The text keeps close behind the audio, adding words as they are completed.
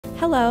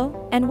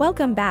Hello, and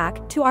welcome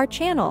back to our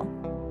channel.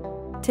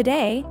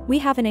 Today, we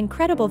have an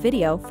incredible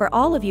video for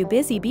all of you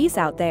busy bees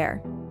out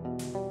there.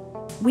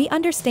 We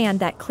understand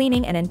that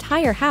cleaning an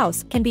entire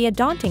house can be a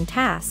daunting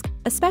task,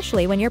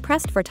 especially when you're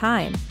pressed for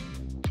time.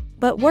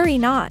 But worry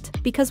not,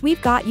 because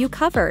we've got you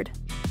covered.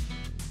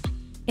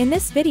 In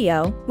this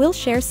video, we'll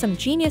share some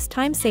genius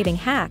time-saving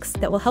hacks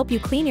that will help you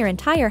clean your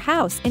entire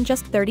house in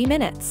just 30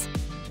 minutes.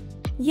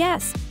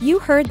 Yes, you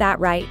heard that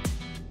right.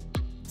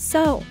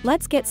 So,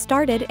 let's get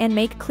started and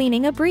make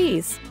cleaning a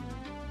breeze.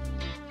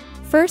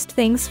 First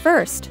things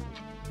first.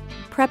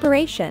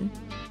 Preparation.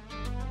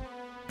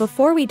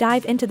 Before we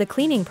dive into the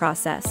cleaning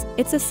process,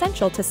 it's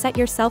essential to set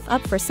yourself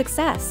up for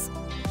success.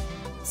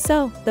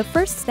 So, the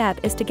first step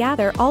is to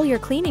gather all your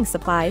cleaning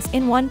supplies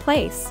in one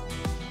place.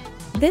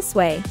 This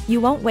way, you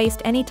won't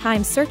waste any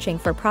time searching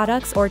for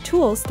products or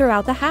tools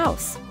throughout the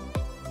house.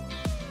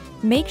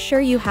 Make sure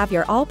you have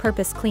your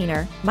all-purpose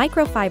cleaner,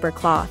 microfiber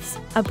cloths,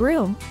 a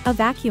broom, a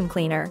vacuum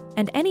cleaner,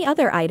 and any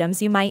other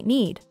items you might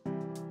need.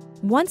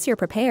 Once you're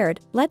prepared,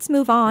 let's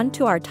move on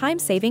to our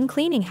time-saving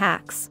cleaning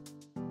hacks.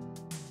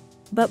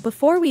 But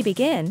before we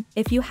begin,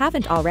 if you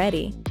haven't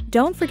already,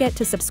 don't forget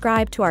to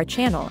subscribe to our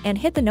channel and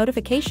hit the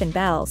notification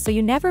bell so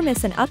you never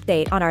miss an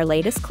update on our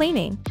latest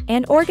cleaning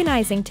and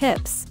organizing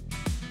tips.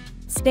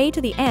 Stay to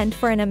the end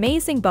for an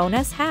amazing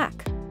bonus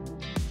hack.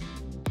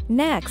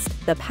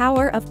 Next, the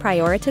power of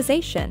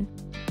prioritization.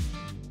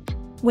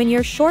 When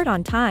you're short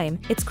on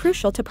time, it's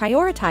crucial to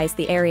prioritize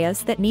the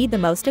areas that need the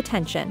most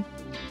attention.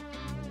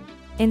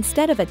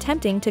 Instead of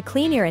attempting to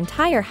clean your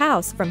entire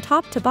house from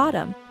top to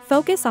bottom,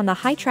 focus on the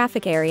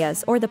high-traffic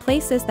areas or the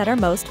places that are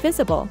most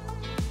visible.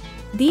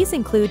 These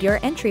include your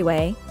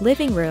entryway,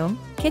 living room,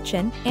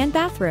 kitchen, and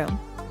bathroom.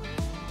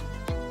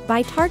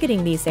 By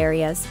targeting these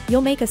areas,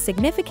 you'll make a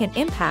significant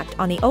impact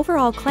on the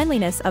overall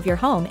cleanliness of your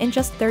home in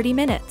just 30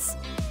 minutes.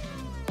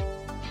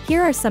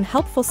 Here are some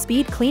helpful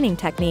speed cleaning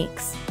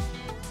techniques.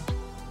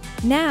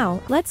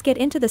 Now, let's get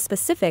into the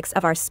specifics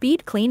of our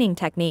speed cleaning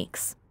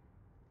techniques.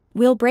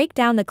 We'll break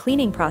down the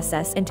cleaning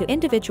process into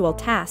individual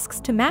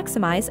tasks to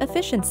maximize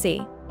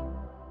efficiency.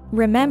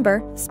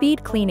 Remember,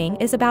 speed cleaning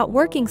is about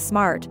working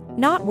smart,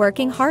 not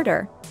working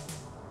harder.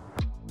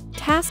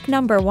 Task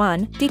number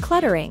 1,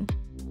 decluttering.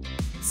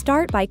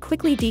 Start by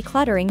quickly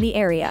decluttering the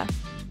area.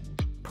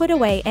 Put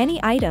away any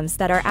items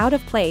that are out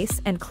of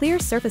place and clear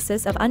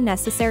surfaces of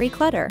unnecessary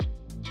clutter.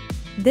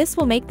 This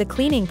will make the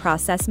cleaning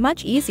process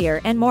much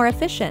easier and more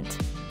efficient.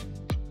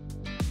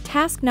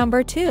 Task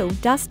number 2,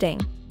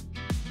 dusting.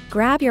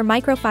 Grab your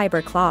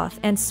microfiber cloth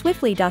and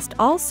swiftly dust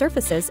all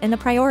surfaces in the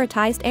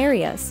prioritized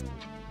areas.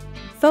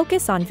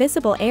 Focus on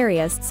visible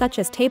areas such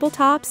as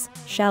tabletops,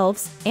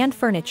 shelves, and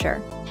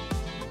furniture.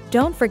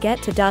 Don't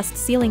forget to dust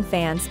ceiling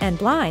fans and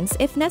blinds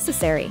if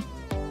necessary.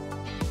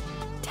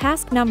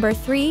 Task number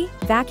 3,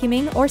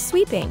 vacuuming or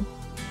sweeping.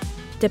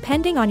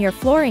 Depending on your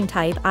flooring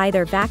type,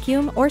 either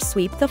vacuum or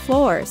sweep the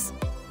floors.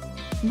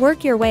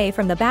 Work your way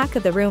from the back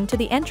of the room to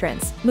the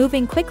entrance,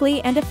 moving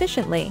quickly and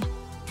efficiently.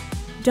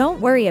 Don't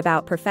worry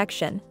about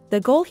perfection, the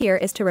goal here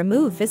is to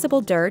remove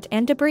visible dirt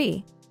and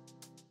debris.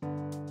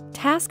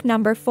 Task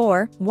number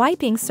 4,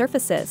 wiping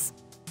surfaces.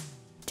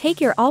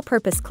 Take your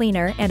all-purpose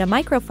cleaner and a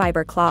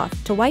microfiber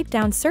cloth to wipe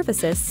down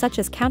surfaces such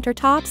as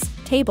countertops,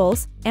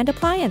 tables, and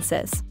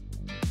appliances.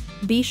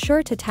 Be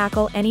sure to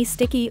tackle any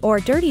sticky or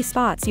dirty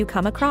spots you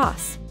come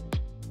across.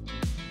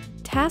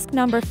 Task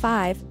number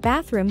 5,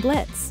 bathroom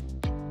blitz.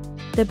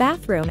 The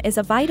bathroom is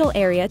a vital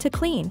area to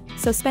clean,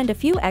 so spend a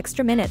few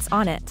extra minutes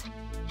on it.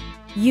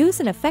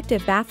 Use an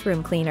effective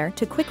bathroom cleaner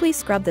to quickly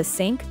scrub the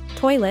sink,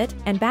 toilet,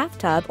 and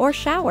bathtub or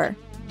shower.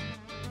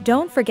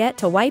 Don't forget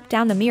to wipe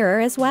down the mirror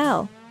as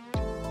well.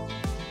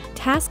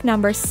 Task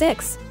number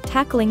 6,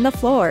 tackling the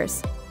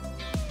floors.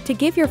 To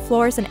give your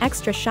floors an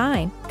extra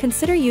shine,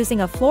 consider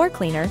using a floor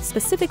cleaner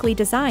specifically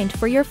designed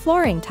for your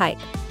flooring type.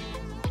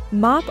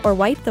 Mop or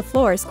wipe the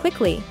floors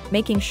quickly,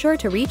 making sure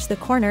to reach the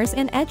corners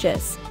and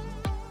edges.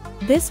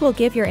 This will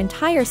give your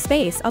entire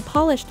space a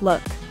polished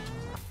look.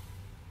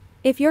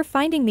 If you're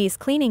finding these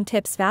cleaning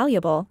tips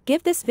valuable,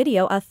 give this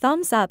video a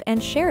thumbs up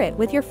and share it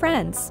with your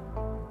friends.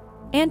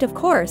 And of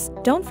course,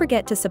 don't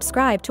forget to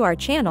subscribe to our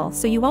channel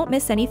so you won't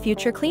miss any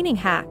future cleaning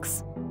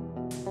hacks.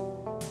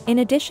 In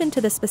addition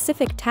to the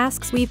specific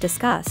tasks we've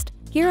discussed,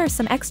 here are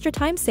some extra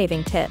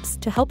time-saving tips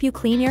to help you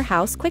clean your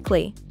house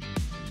quickly.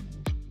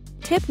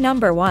 Tip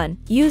number 1,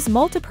 use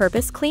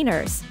multi-purpose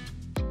cleaners.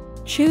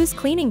 Choose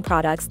cleaning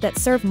products that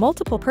serve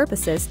multiple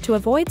purposes to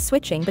avoid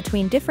switching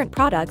between different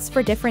products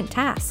for different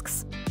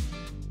tasks.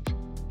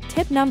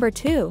 Tip number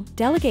 2,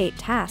 delegate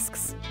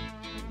tasks.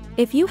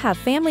 If you have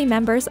family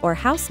members or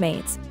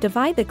housemates,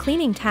 divide the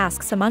cleaning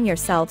tasks among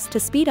yourselves to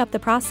speed up the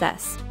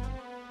process.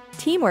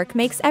 Teamwork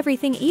makes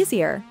everything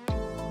easier.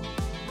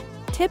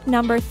 Tip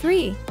number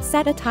 3,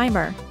 set a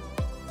timer.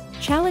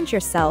 Challenge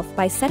yourself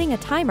by setting a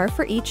timer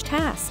for each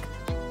task.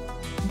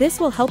 This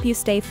will help you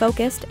stay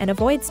focused and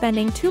avoid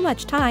spending too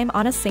much time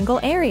on a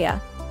single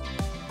area.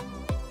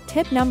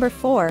 Tip number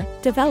 4,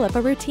 develop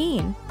a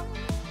routine.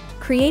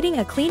 Creating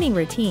a cleaning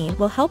routine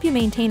will help you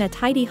maintain a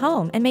tidy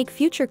home and make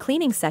future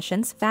cleaning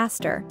sessions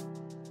faster.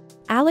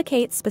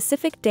 Allocate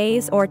specific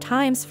days or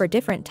times for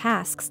different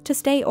tasks to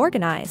stay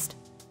organized.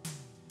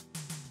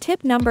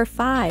 Tip number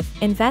 5.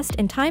 Invest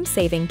in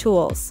time-saving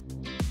tools.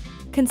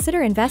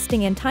 Consider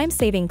investing in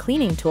time-saving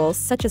cleaning tools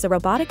such as a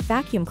robotic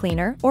vacuum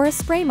cleaner or a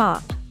spray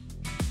mop.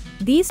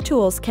 These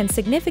tools can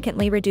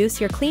significantly reduce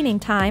your cleaning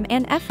time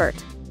and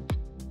effort.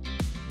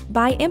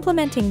 By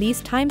implementing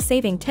these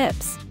time-saving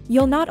tips,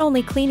 you'll not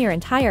only clean your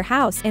entire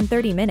house in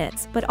 30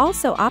 minutes but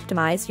also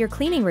optimize your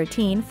cleaning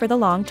routine for the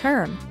long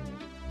term.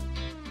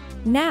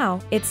 Now,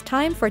 it's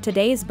time for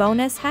today's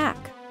bonus hack.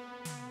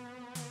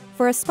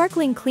 For a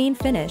sparkling clean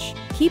finish,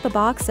 keep a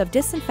box of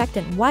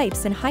disinfectant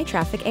wipes in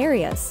high-traffic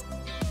areas.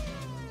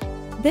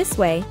 This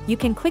way, you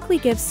can quickly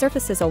give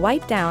surfaces a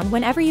wipe down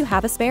whenever you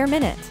have a spare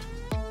minute.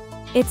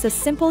 It's a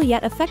simple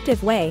yet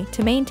effective way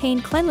to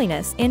maintain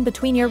cleanliness in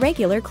between your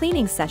regular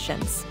cleaning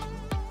sessions.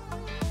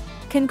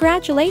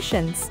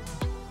 Congratulations!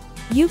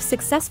 You've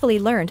successfully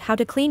learned how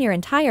to clean your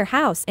entire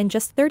house in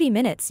just 30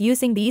 minutes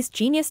using these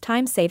genius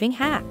time-saving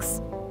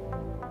hacks.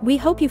 We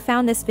hope you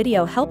found this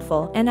video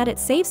helpful and that it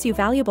saves you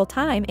valuable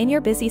time in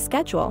your busy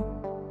schedule.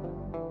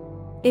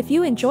 If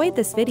you enjoyed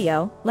this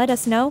video, let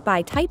us know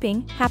by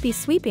typing "Happy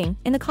Sweeping"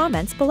 in the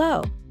comments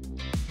below.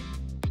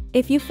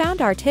 If you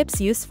found our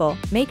tips useful,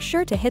 make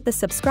sure to hit the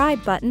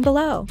subscribe button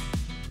below.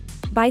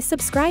 By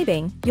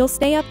subscribing, you'll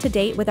stay up to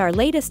date with our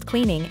latest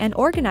cleaning and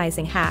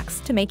organizing hacks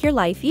to make your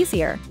life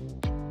easier.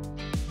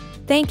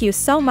 Thank you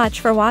so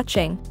much for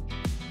watching.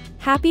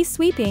 Happy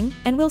sweeping,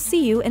 and we'll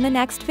see you in the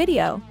next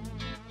video.